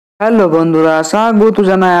Hello বন্ধুরা, স্বাগত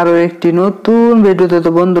জানাই আরো একটি নতুন ভিডিওতে। তো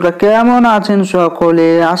বন্ধুরা কেমন আছেন সকলে?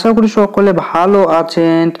 আশা করি সকলে ভালো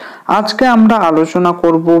আছেন। আজকে আমরা আলোচনা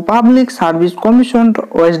করব public service commission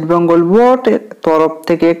West Bengal board তরফ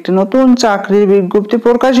থেকে একটি নতুন চাকরির বিজ্ঞপ্তি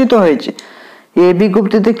প্রকাশিত হয়েছে। এই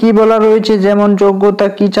বিজ্ঞপ্তিতে কি বলা রয়েছে, যেমন যোগ্যতা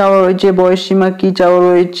কি চাওয়া রয়েছে, বয়সসীমা কি চাওয়া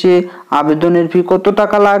রয়েছে, আবেদনের ফি কত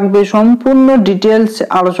টাকা লাগবে, সম্পূর্ণ ডিটেলস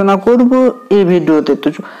আলোচনা করব এই ভিডিওতে। তো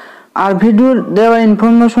আর ভিডিওর দেওয়া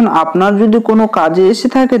ইনফরমেশন আপনার যদি কোনো কাজে এসে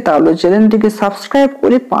থাকে তাহলে চ্যানেলটিকে সাবস্ক্রাইব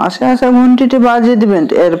করে পাশে আসা ঘন্টিটি বাজিয়ে দিবেন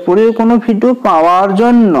এরপরে কোনো ভিডিও পাওয়ার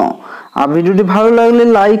জন্য। আর ভিডিওটি ভালো লাগলে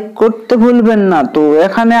লাইক করতে ভুলবেন না। তো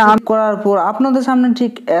এখানে করার পর আপনাদের সামনে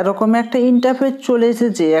ঠিক এরকম একটা ইন্টারফেস চলে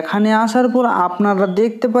এসেছে। এখানে আসার পর আপনারা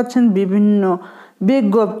দেখতে পাচ্ছেন বিভিন্ন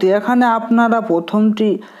বিজ্ঞপ্তি। এখানে আপনারা প্রথমটি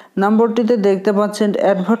নম্বরটিতে দেখতে পাচ্ছেন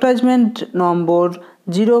অ্যাডভার্টাইজমেন্ট নম্বর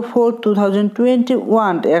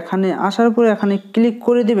 04/2021। এখানে আসার পর এখানে ক্লিক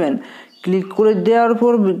করে দিবেন। ক্লিক করে দেওয়ার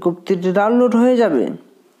পর বিজ্ঞপ্তিটি ডাউনলোড হয়ে যাবে।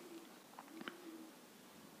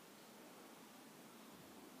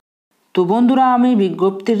 তো বন্ধুরা আমি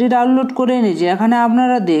বিজ্ঞপ্তিটি ডাউনলোড করে নিয়েছি। এখানে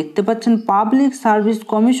আপনারা দেখতে পাচ্ছেন public service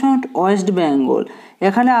commission West Bengal.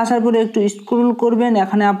 এখানে আসার পরে একটু স্ক্রল করবেন।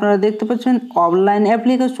 এখানে আপনারা দেখতে পাচ্ছেন online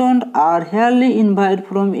application R হেয়ারলি invite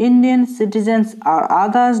from Indian citizens R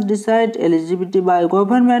others decide eligibility by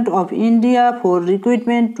government of India for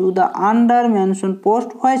recruitment to the under mention post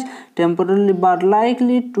হোয়াইচ temporary but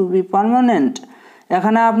likely to B permanent.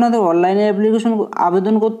 এখানে আপনাদের অনলাইনে অ্যাপ্লিকেশন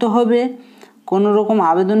আবেদন করতে হবে। কোনো রকম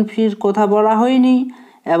আবেদন ফির কথা বলা হয়নি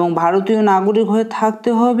এবং ভারতীয় নাগরিক হয়ে থাকতে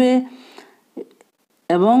হবে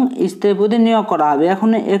এবং স্থায়ী পদে নিয়োগ করা হবে। এখন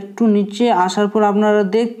একটু নিচে আসার পর আপনারা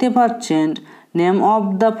দেখতে পাচ্ছেন নেম অফ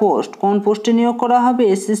দ্য পোস্ট, কোন পোস্টে নিয়োগ করা হবে,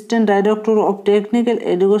 assistant director of technical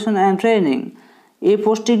education and training. এই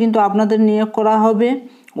পোস্টে কিন্তু আপনাদের নিয়োগ করা হবে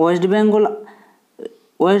ওয়েস্ট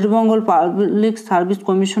বেঙ্গল পাবলিক সার্ভিস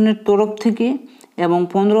কমিশনের তরফ থেকে এবং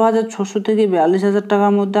 15,600 থেকে 42,000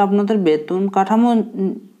 টাকার মধ্যে আপনাদের বেতন কাঠামো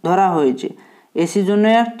ধরা হয়েছে। এসির জন্য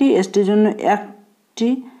একটি, এসটির জন্য একটি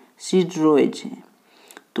সিট রয়েছে।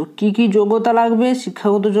 তো কি কি যোগ্যতা লাগবে,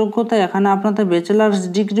 শিক্ষাগত যোগ্যতা এখানে আপনাদের ব্যাচেলার্স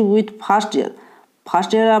ডিগ্রি উইথ ফার্স্ট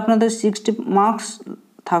ইয়ারে আপনাদের 60 মার্কস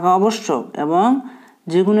থাকা আবশ্যক এবং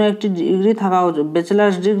যে কোনো একটি ডিগ্রি থাকা আবশ্যক।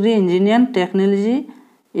 ব্যাচেলার্স ডিগ্রি ইঞ্জিনিয়ারিং টেকনোলজি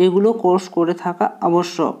এগুলো কোর্স করে থাকা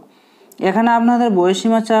আবশ্যক। এখানে আপনাদের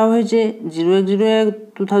বয়সসীমা চাওয়া হয়েছে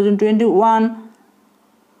 01/01/2021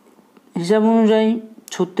 হিসাব অনুযায়ী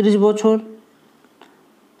 36 বছর,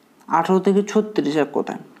 18 থেকে 36 এক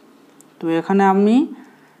কথায়। তো এখানে আমি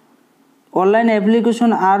অনলাইন অ্যাপ্লিকেশন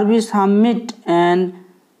আরবি সাবমিট অ্যান্ড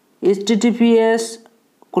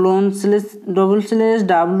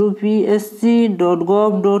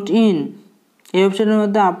https://wbpsc.gov.in এই ওয়েবসাইটের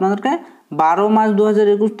মধ্যে আপনাদেরকে 12 মার্চ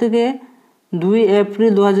 2021 থেকে 2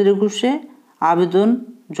 এপ্রিল 2021 আবেদন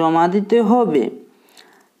জমা দিতে হবে।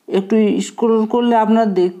 একটু স্ক্রল করলে আপনারা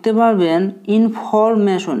দেখতে পারবেন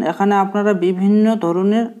ইনফরমেশন। এখানে আপনারা বিভিন্ন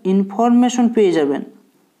ধরনের ইনফরমেশন পেয়ে যাবেন।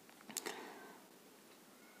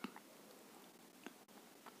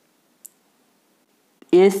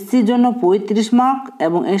 এসসির জন্য 35 মার্ক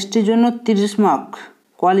এবং এসটির জন্য 30 মার্ক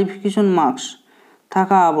কোয়ালিফিকেশন মার্কস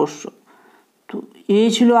থাকা আবশ্যক। তো এই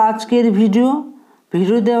ছিল আজকের ভিডিও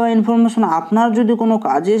দেওয়া ইনফরমেশন। আপনার যদি কোনো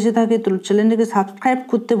কাজে এসে থাকে তো চ্যানেলটিকে সাবস্ক্রাইব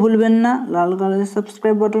করতে ভুলবেন না। লাল কালারের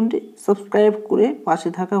সাবস্ক্রাইব বাটনটি সাবস্ক্রাইব করে পাশে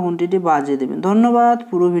থাকা ঘন্টিটি বাজিয়ে দেবেন। ধন্যবাদ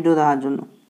পুরো ভিডিও দেখার জন্য।